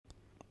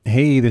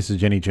Hey, this is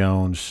Jenny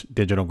Jones,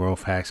 Digital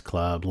Growth Hacks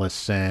Club.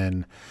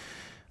 Listen,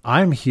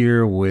 I'm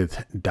here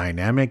with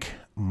Dynamic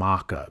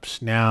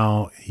Mockups.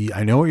 Now,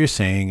 I know what you're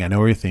saying. I know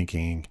what you're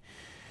thinking.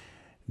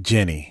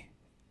 Jenny,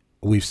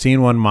 we've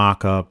seen one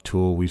mockup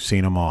tool. We've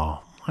seen them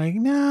all. Like,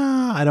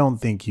 nah, I don't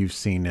think you've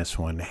seen this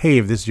one. Hey,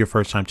 if this is your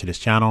first time to this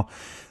channel,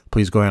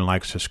 please go ahead and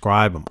like,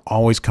 subscribe. I'm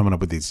always coming up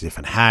with these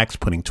different hacks,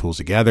 putting tools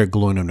together,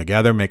 gluing them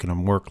together, making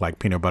them work like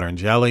peanut butter and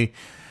jelly.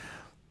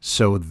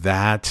 So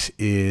that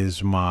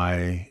is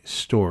my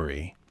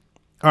story.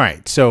 All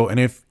right. So, and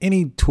if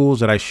any tools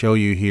that I show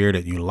you here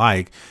that you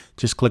like,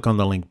 just click on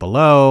the link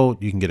below.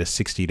 You can get a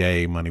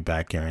 60-day money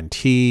back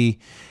guarantee.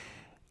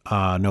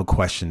 No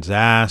questions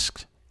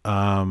asked.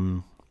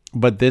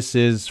 But this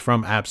is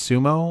from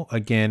Appsumo.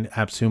 Again,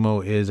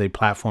 Appsumo is a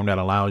platform that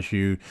allows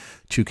you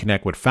to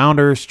connect with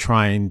founders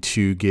trying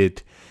to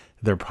get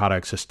their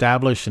products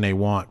established, and they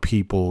want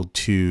people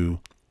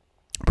to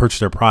purchase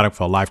their product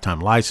for a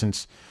lifetime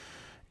license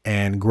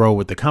and grow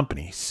with the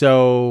company.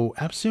 So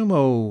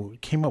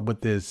Appsumo came up with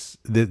this.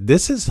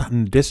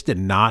 This did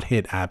not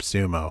hit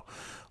Appsumo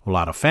a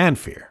lot of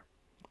fanfare,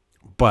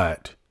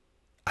 but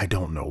I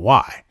don't know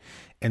why.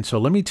 And so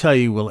let me tell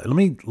you. Well,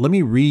 let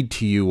me read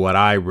to you what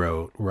I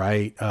wrote.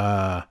 Right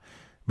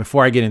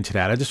before I get into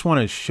that, I just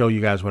want to show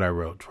you guys what I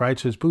wrote. Right,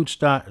 so it's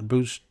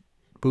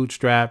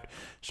bootstrapped,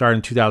 started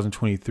in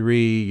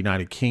 2023,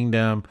 United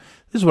Kingdom.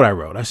 This is what I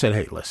wrote. I said,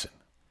 hey, listen,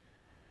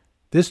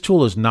 this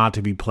tool is not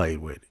to be played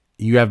with.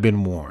 You have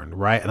been warned,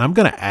 right? And I'm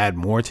going to add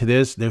more to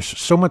this. There's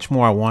so much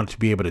more I want to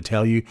be able to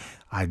tell you.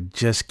 I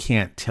just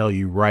can't tell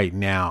you right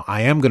now.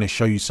 I am going to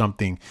show you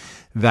something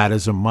that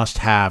is a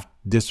must-have.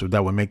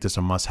 That would make this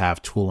a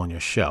must-have tool on your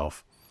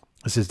shelf.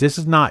 It says this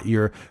is not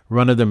your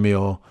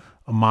run-of-the-mill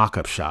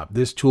mock-up shop.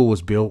 This tool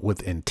was built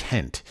with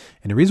intent.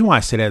 And the reason why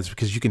I say that is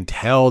because you can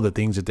tell the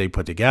things that they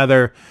put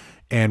together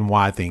and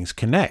why things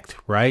connect,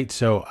 right?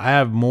 So I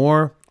have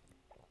more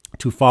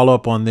to follow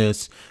up on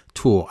this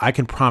tool. I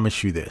can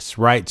promise you this,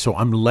 right? So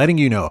I'm letting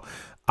you know,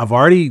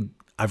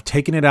 I've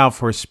taken it out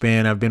for a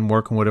spin. I've been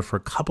working with it for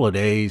a couple of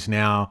days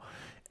now,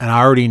 and I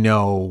already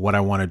know what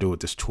I want to do with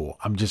this tool.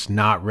 I'm just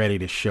not ready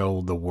to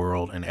show the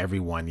world and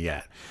everyone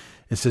yet.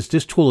 It says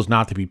this tool is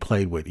not to be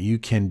played with. You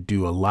can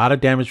do a lot of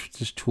damage with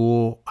this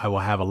tool. I will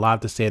have a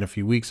lot to say in a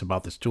few weeks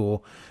about this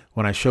tool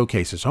when I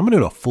showcase it. So I'm going to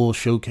do a full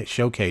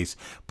showcase,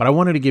 but I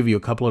wanted to give you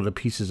a couple of the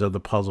pieces of the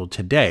puzzle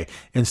today,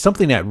 and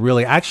something that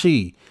really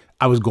actually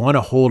I was going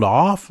to hold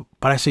off,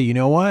 but I said, you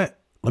know what?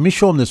 Let me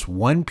show them this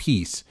one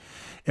piece.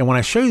 And when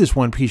I show you this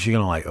one piece, you're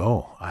going to like,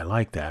 oh, I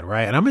like that,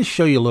 right? And I'm going to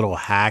show you a little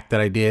hack that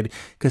I did,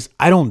 because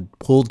I don't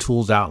pull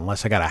tools out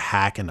unless I got a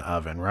hack in the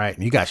oven, right?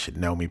 And you guys should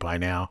know me by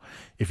now.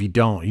 If you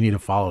don't, you need to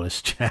follow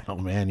this channel,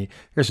 man.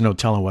 There's no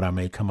telling what I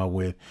may come up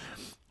with.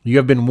 You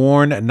have been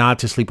warned not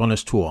to sleep on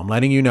this tool. I'm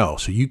letting you know.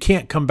 So you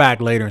can't come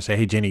back later and say,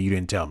 hey, Jenny, you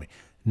didn't tell me.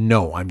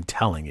 No, I'm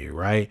telling you,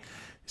 right?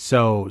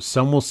 So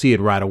some will see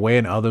it right away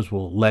and others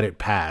will let it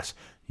pass.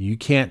 You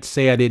can't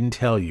say I didn't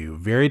tell you.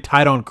 Very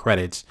tight on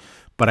credits,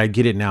 but I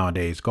get it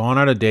nowadays. Gone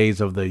are the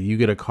days of the you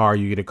get a car,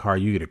 you get a car,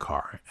 you get a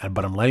car.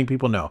 But I'm letting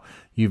people know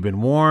you've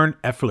been warned.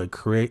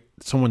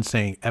 Someone's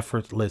saying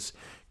effortless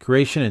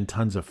creation and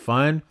tons of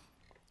fun.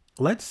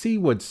 Let's see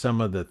what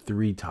some of the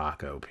 3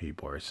 Taco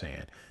people are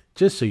saying,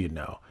 just so you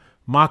know.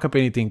 Mockup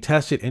Anything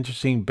tested,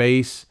 interesting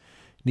base,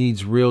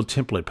 needs real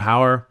template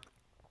power.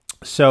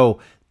 So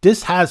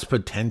this has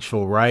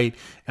potential, right?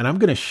 And I'm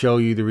going to show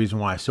you the reason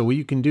why. So what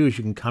you can do is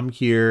you can come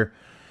here.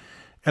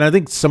 And I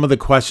think some of the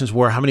questions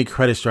were, how many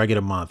credits do I get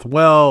a month?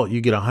 Well,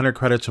 you get 100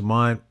 credits a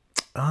month.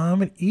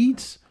 It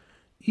eats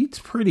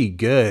pretty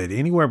good.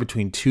 Anywhere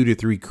between 2 to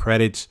 3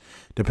 credits.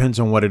 Depends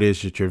on what it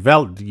is that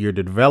you're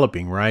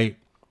developing, right?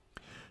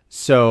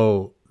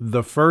 So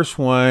the first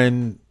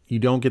one, you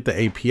don't get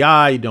the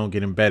API. You don't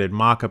get embedded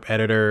mockup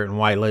editor and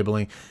white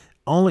labeling.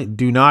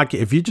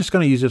 If you're just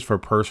going to use this for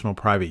personal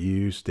private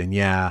use, then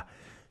yeah,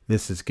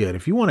 this is good.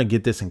 If you want to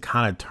get this and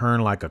kind of turn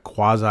like a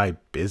quasi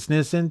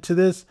business into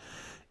this,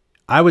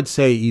 I would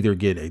say either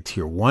get a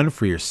tier 1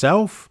 for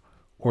yourself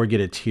or get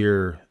a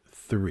tier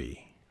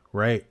 3,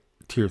 right?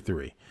 Tier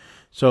 3.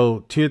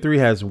 So tier 3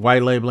 has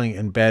white labeling,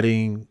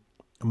 embedding,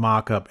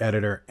 mockup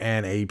editor,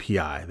 and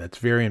API. That's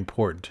very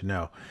important to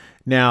know.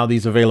 Now,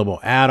 these available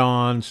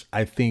add-ons,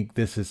 I think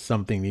this is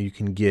something that you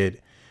can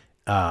get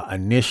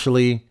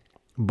initially,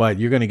 but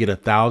you're going to get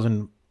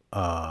 1,000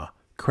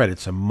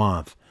 credits a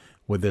month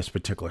with this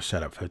particular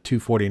setup for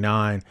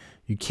 $249.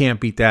 You can't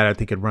beat that. I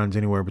think it runs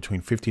anywhere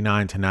between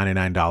 $59 to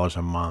 $99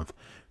 a month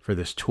for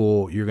this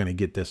tool. You're going to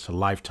get this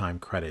lifetime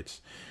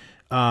credits.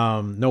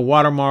 No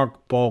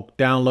watermark, bulk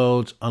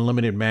downloads,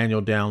 unlimited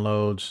manual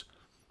downloads,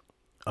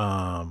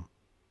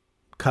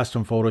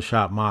 custom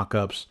Photoshop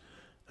mockups.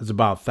 There's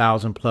about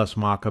 1,000 plus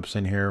mockups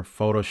in here.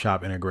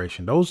 Photoshop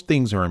integration. Those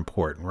things are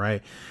important,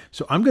 right?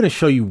 So I'm going to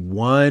show you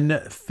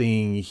one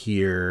thing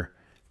here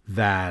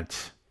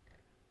that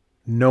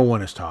no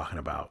one is talking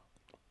about.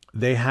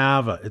 They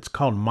have it's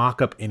called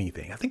Mockup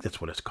Anything. I think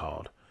that's what it's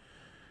called.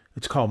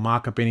 It's called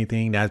Mockup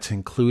Anything. That's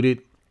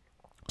included.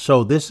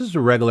 So this is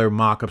the regular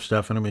mockup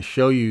stuff, and I'm going to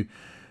show you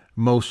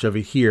most of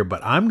it here,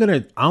 but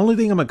only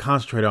thing I'm going to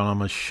concentrate on, I'm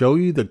going to show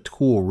you the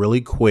tool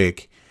really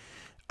quick.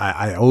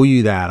 I owe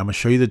you that. I'm going to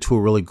show you the tool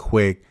really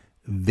quick.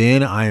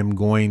 Then I am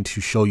going to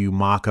show you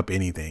Mockup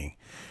Anything.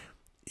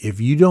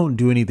 If you don't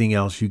do anything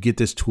else, you get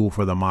this tool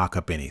for the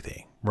Mockup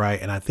Anything, right?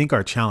 And I think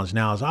our challenge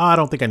now is, I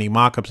don't think I need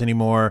mockups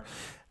anymore.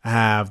 I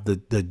have the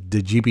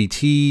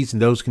GPTs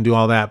and those can do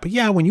all that. But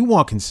yeah, when you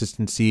want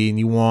consistency and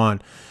you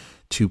want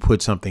to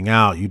put something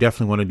out, you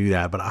definitely want to do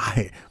that. But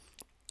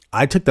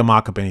I took the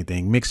Mockup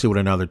Anything, mixed it with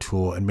another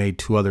tool and made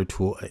 2 other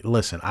tools.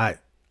 Listen,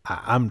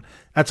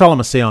 that's all I'm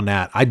gonna say on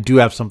that. I do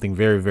have something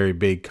very, very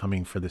big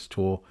coming for this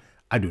tool.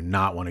 I do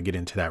not want to get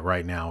into that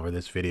right now over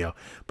this video,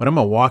 but I'm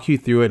gonna walk you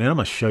through it and I'm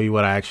gonna show you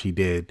what I actually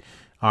did.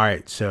 All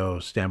right, so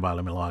stand by,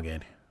 let me log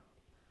in.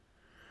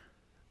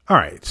 All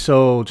right,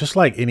 so just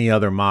like any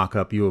other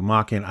mockup, you would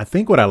mock in. I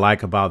think what I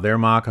like about their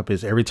mockup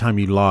is every time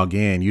you log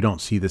in, you don't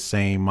see the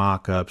same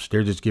mockups.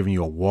 They're just giving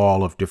you a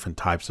wall of different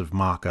types of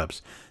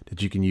mockups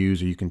that you can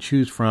use or you can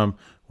choose from.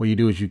 What you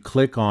do is you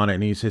click on it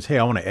and he says, hey,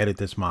 I want to edit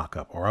this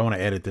mockup, or I want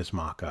to edit this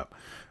mockup,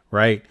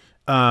 right?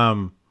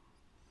 So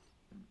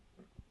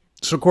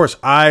of course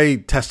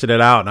I tested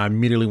it out and I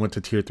immediately went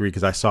to tier 3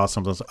 because I saw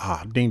something,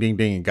 ding, ding,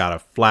 ding, and got a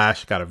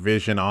flash, got a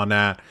vision on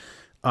that.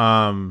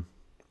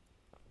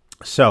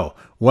 So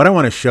what I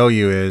want to show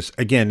you is,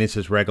 again, this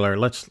is regular.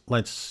 Let's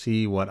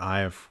see what I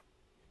have.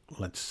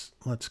 Let's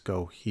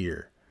go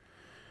here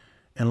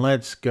and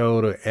let's go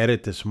to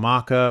edit this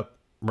mockup,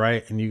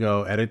 right? And you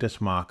go edit this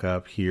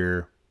mockup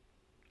here.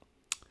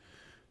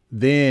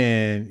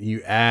 Then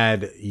you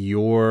add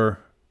your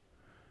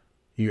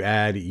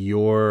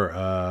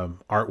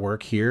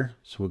artwork here.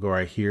 So we'll go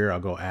right here. I'll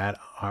go add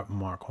art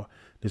mark.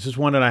 This is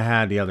one that I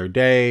had the other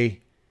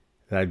day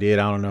that I did.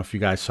 I don't know if you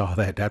guys saw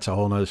that. That's a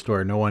whole nother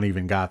story. No one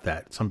even got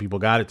that. Some people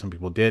got it, some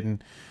people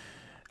didn't.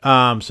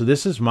 So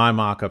this is my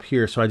mockup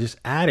here. So I just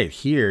add it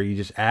here. You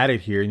just add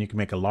it here and you can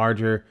make it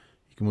larger.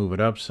 You can move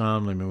it up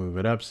some. Let me move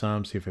it up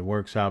some, see if it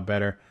works out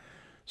better.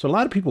 So a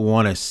lot of people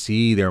want to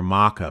see their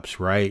mockups,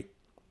 right?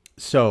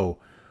 So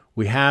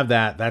we have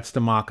that. That's the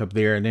mockup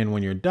there. And then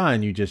when you're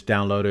done, you just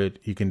download it.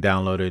 You can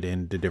download it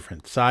in the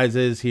different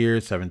sizes here,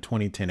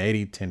 720,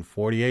 1080,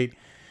 1048,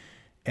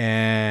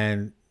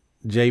 and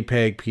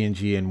JPEG,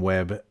 PNG, and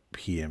Web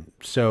PM.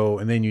 So,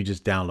 and then you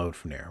just download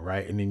from there,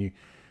 right? And then you,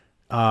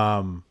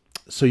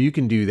 so you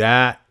can do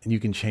that and you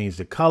can change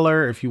the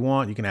color if you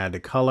want. You can add the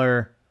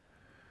color.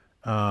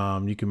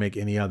 You can make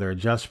any other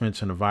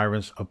adjustments in the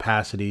vibrance,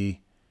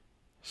 opacity.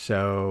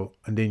 So,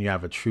 and then you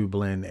have a true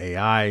blend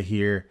AI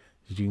here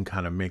that you can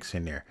kind of mix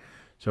in there.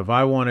 So if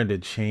I wanted to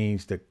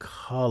change the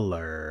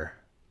color,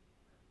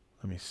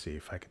 let me see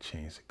if I could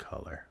change the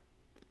color.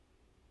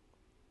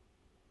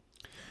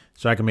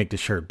 So I can make the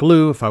shirt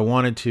blue if I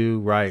wanted to,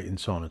 right? And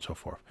so on and so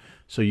forth.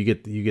 So you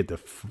get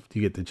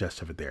the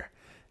gist of it there.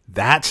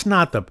 That's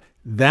not the,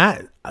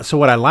 so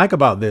what I like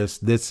about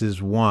this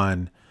is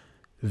one,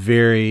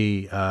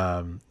 very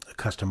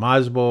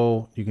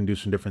customizable. You can do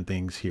some different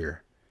things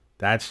here.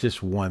 That's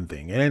just one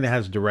thing. And then it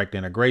has direct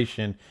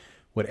integration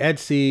with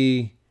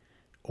Etsy,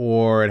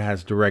 or it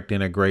has direct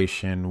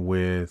integration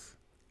with,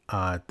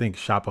 I think,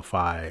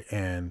 Shopify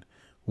and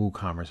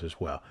WooCommerce as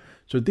well.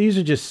 So these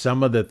are just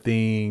some of the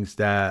things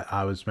that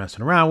I was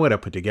messing around with, I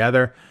put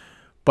together.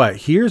 But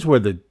here's where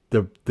the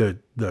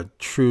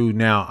true,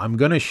 now I'm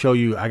going to show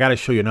you, I got to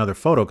show you another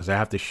photo because I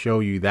have to show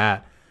you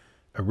that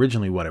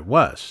originally what it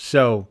was.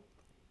 So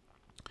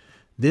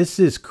this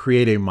is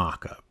create a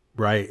mockup,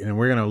 right? And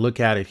we're going to look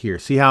at it here.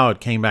 See how it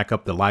came back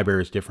up? The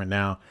library is different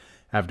now.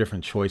 I have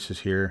different choices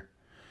here.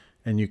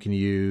 And you can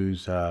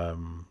use a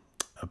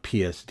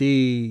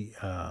PSD,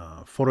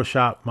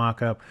 Photoshop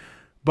mockup.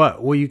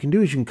 But what you can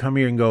do is you can come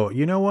here and go,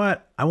 you know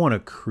what? I want to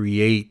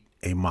create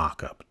a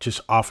mockup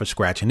just off of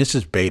scratch. And this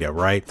is beta,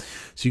 right?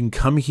 So you can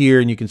come here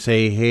and you can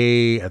say,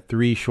 hey, a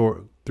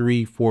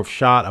 3/4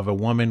 shot of a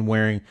woman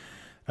wearing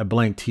a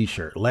blank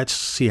t-shirt. Let's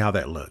see how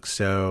that looks.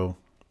 So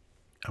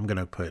I'm going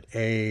to put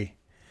a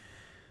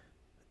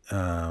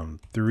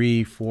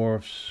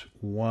 3/4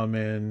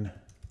 woman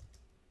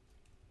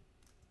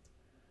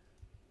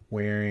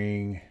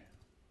wearing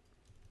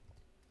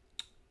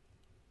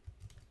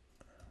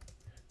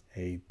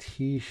a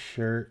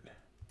t-shirt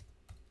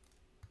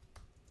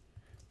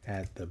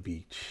at the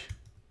beach.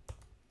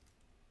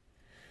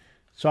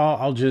 So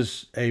I'll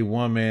just, a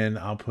woman,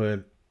 I'll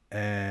put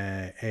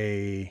let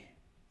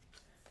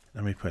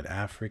me put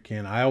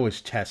African. I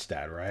always test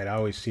that, right? I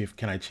always see if,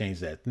 can I change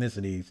the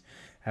ethnicities?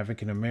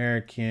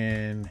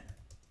 African-American,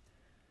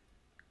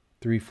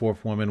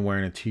 3/4 woman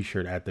wearing a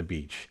t-shirt at the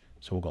beach.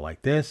 So we'll go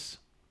like this.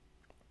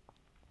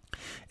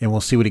 And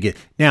we'll see what it gets.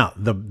 Now,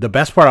 the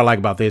best part I like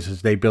about this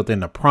is they built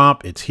in the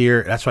prompt. It's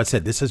here. That's why I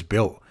said this is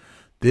built.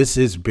 This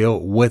is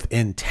built with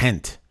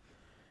intent.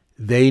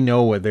 They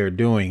know what they're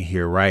doing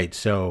here, right?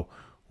 So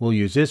we'll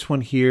use this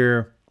one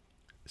here.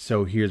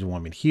 So here's a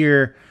woman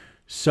here.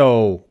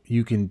 So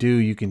you can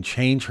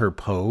change her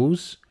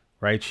pose,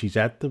 right? She's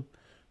at the,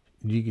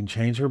 you can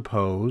change her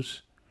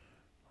pose,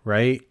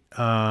 right?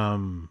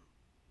 You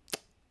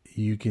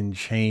can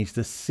change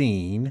the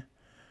scene,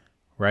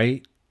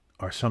 right?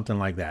 Or something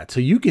like that. So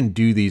you can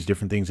do these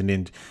different things. And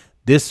then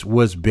this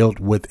was built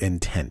with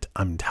intent.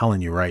 I'm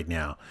telling you right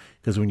now,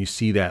 because when you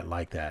see that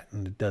like that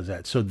and it does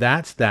that. So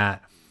that's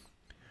that.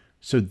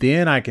 So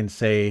then I can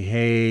say,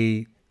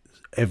 hey,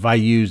 if I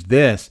use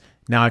this,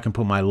 now I can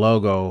put my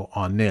logo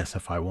on this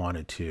if I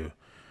wanted to,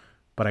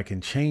 but I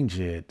can change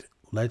it.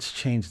 Let's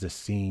change the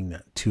scene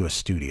to a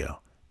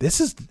studio. This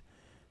is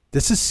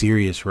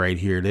serious right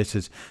here.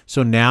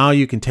 So now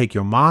you can take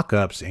your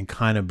mockups and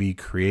kind of be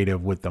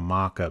creative with the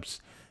mockups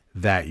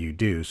that you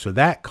do. So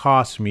that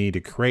cost me to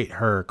create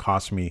her,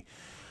 cost me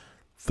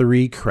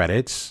 3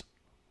 credits.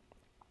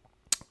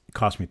 It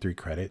cost me 3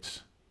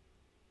 credits.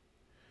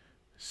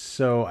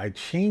 So I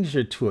changed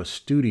it to a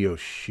studio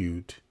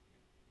shoot.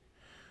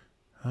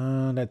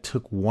 That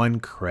took 1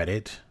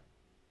 credit.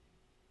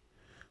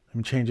 Let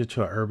me change it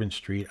to an urban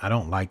street. I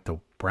don't like the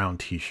brown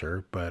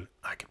t-shirt, but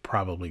I could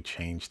probably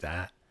change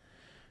that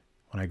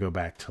when I go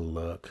back to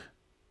look.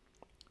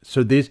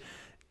 So this,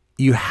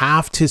 you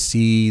have to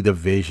see the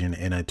vision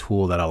in a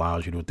tool that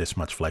allows you to with this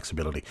much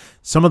flexibility.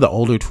 Some of the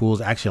older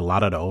tools, actually a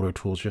lot of the older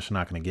tools, just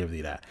not going to give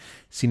you that.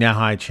 See now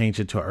how I changed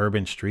it to an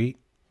urban street?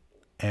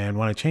 And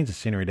when I changed the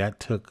scenery, that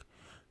took a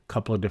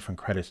couple of different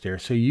credits there.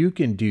 So you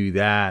can do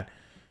that.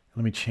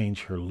 Let me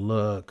change her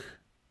look.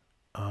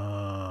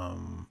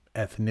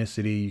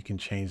 Ethnicity, you can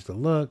change the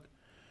look.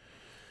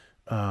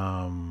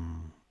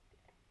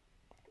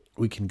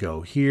 We can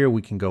go here.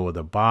 We can go with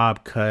a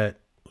bob cut.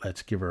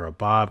 Let's give her a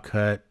bob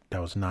cut.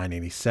 That was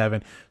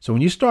 $9.87. So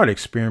when you start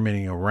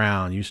experimenting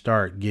around, you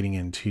start getting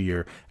into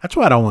your, that's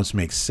why it almost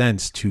makes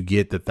sense to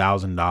get the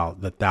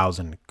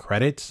 $1,000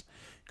 credits,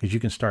 because you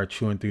can start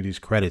chewing through these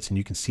credits and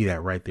you can see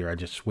that right there. I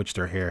just switched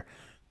her hair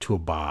to a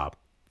bob.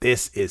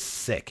 This is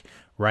sick,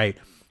 right?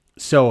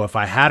 So if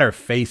I had her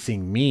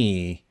facing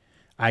me,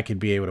 I could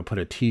be able to put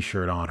a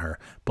t-shirt on her.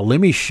 But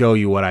let me show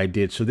you what I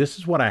did. So this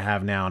is what I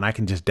have now, and I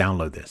can just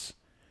download this.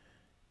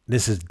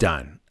 This is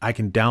done. I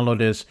can download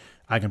this.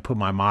 I can put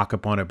my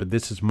mockup on it, but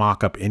this is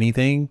Mockup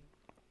Anything.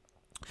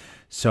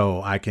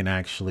 So I can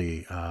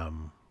actually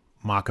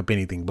mock up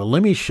anything. But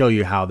let me show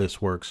you how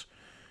this works,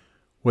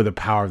 where the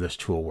power of this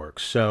tool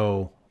works.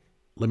 So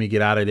let me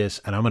get out of this,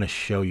 and I'm going to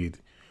show you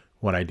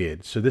what I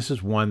did. So this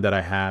is one that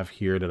I have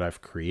here that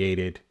I've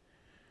created.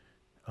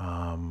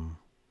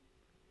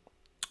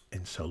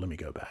 And so let me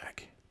go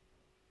back.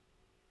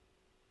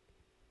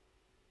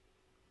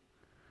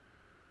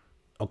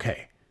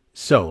 Okay.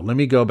 So let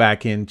me go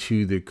back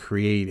into the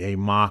create a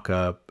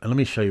mockup, and let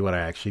me show you what I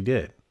actually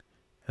did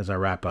as I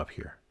wrap up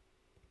here.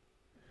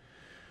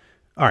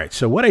 All right.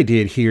 So what I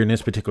did here in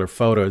this particular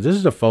photo, this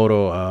is a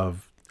photo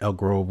of Elk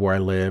Grove where I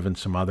live and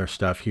some other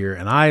stuff here.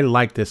 And I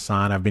like this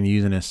sign. I've been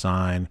using this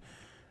sign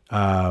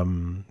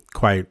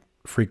quite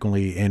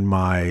frequently in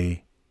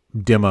my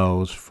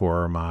demos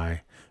for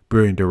my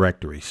Brilliant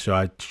Directories. So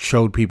I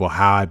showed people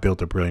how I built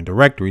the Brilliant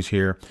Directories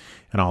here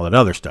and all that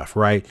other stuff,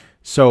 right?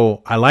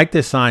 So I like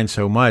this sign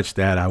so much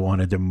that I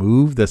wanted to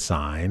move the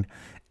sign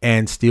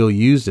and still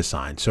use the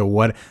sign. So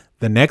what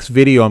the next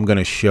video I'm going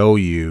to show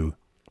you,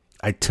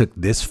 I took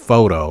this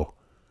photo,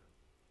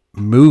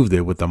 moved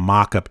it with the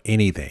Mockup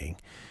Anything.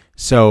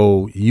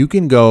 So you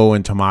can go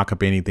into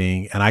Mockup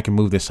Anything and I can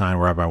move this sign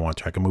wherever I want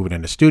to. I can move it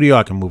in the studio.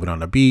 I can move it on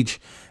the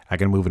beach. I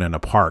can move it in the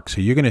park.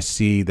 So you're going to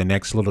see the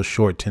next little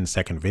short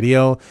 10-second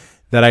video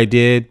that I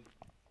did.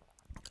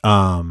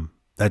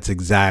 That's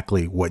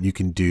exactly what you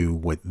can do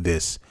with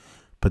this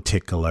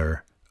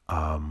particular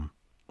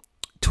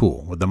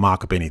tool, with the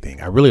Mockup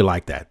Anything. I really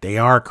like that. They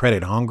are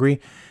credit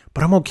hungry,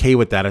 but I'm okay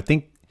with that. I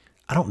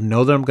don't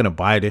know that I'm going to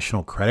buy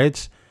additional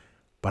credits,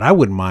 but I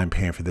wouldn't mind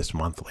paying for this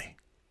monthly.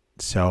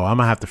 So I'm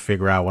gonna have to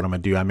figure out what I'm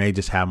gonna do. I may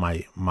just have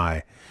my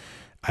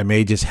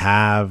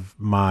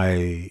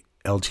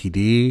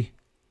LTD,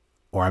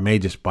 or I may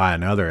just buy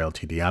another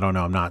LTD. I don't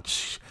know. I'm not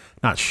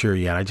sure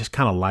yet. I just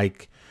kind of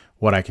like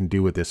what I can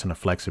do with this and the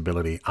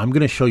flexibility. I'm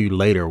gonna show you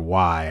later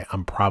why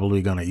I'm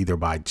probably gonna either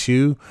buy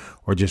 2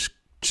 or just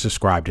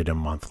subscribe to them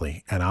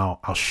monthly, and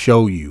I'll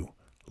show you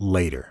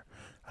later.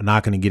 I'm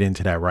not gonna get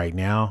into that right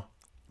now,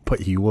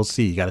 but you will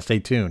see. You got to stay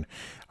tuned.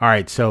 All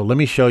right. So let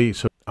me show you.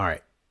 So all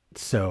right.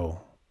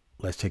 So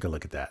let's take a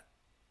look at that.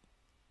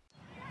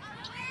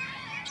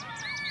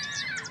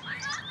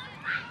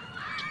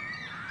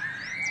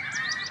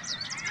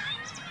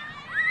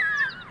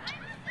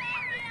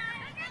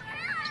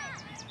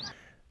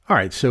 All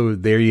right, so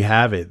there you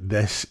have it.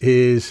 This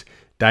is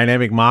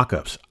Dynamic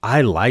Mockups. I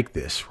like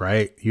this,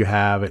 right? You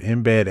have an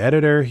embed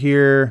editor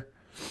here.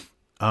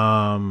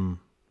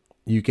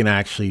 You can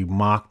actually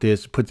mock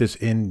this, put this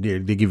in there.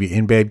 They give you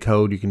embed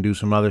code. You can do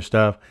some other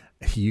stuff.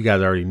 You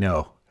guys already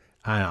know.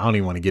 I don't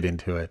even want to get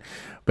into it.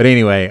 But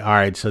anyway, all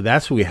right, so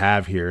that's what we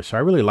have here. So I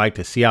really like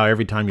to see how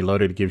every time you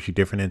load it, it gives you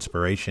different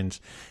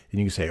inspirations.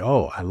 And you can say,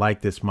 oh, I like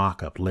this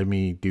mockup. Let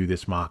me do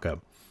this mockup.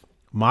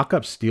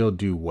 Mockups still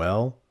do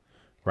well,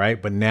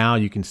 right? But now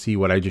you can see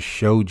what I just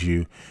showed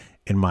you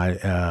in my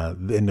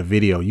in the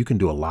video. You can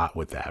do a lot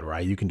with that,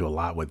 right? You can do a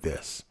lot with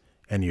this,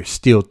 and you're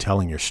still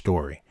telling your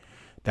story.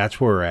 That's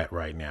where we're at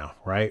right now,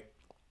 right?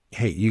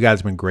 hey, you guys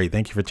have been great.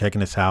 Thank you for checking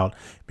this out.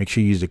 Make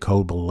sure you use the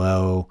code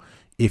below.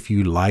 If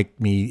you like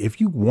me, if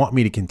you want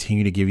me to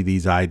continue to give you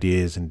these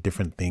ideas and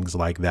different things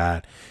like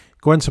that,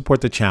 go ahead and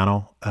support the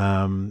channel.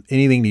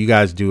 Anything that you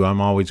guys do,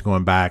 I'm always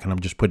going back and I'm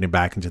just putting it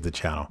back into the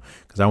channel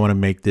because I want to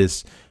make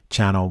this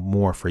channel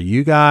more for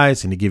you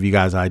guys and to give you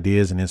guys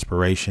ideas and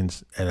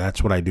inspirations. And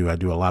that's what I do. I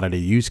do a lot of the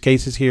use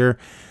cases here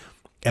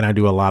and I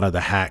do a lot of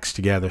the hacks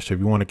together. So if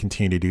you want to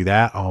continue to do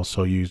that,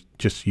 also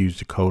just use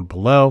the code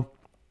below.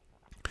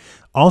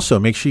 Also,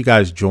 make sure you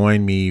guys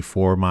join me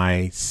for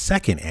my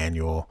second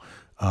annual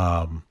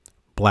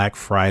Black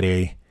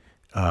Friday.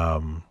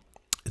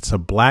 It's a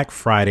Black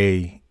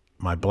Friday,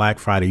 my Black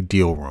Friday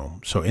deal room.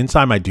 So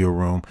inside my deal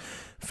room,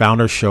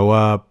 founders show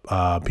up,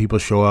 people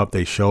show up,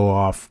 they show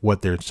off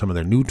what some of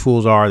their new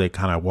tools are. They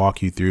kind of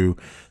walk you through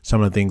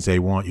some of the things they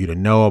want you to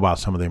know about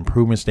some of the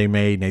improvements they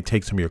made. And they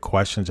take some of your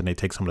questions and they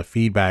take some of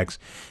the feedbacks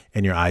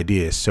and your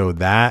ideas. So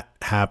that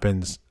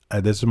happens.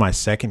 This is my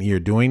second year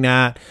doing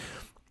that.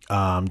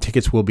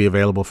 Tickets will be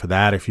available for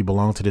that. If you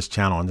belong to this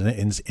channel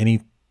in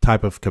any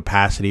type of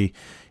capacity,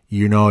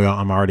 you know,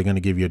 I'm already going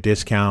to give you a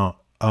discount.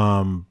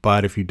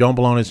 But if you don't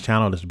belong to this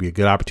channel, this would be a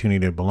good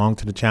opportunity to belong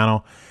to the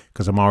channel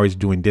because I'm always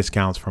doing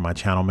discounts for my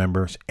channel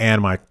members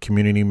and my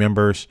community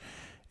members.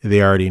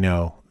 They already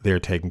know they're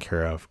taken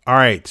care of. All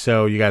right.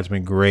 So you guys have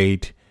been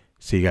great.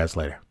 See you guys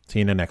later. See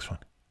you in the next one.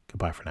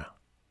 Goodbye for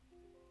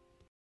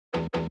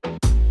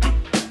now.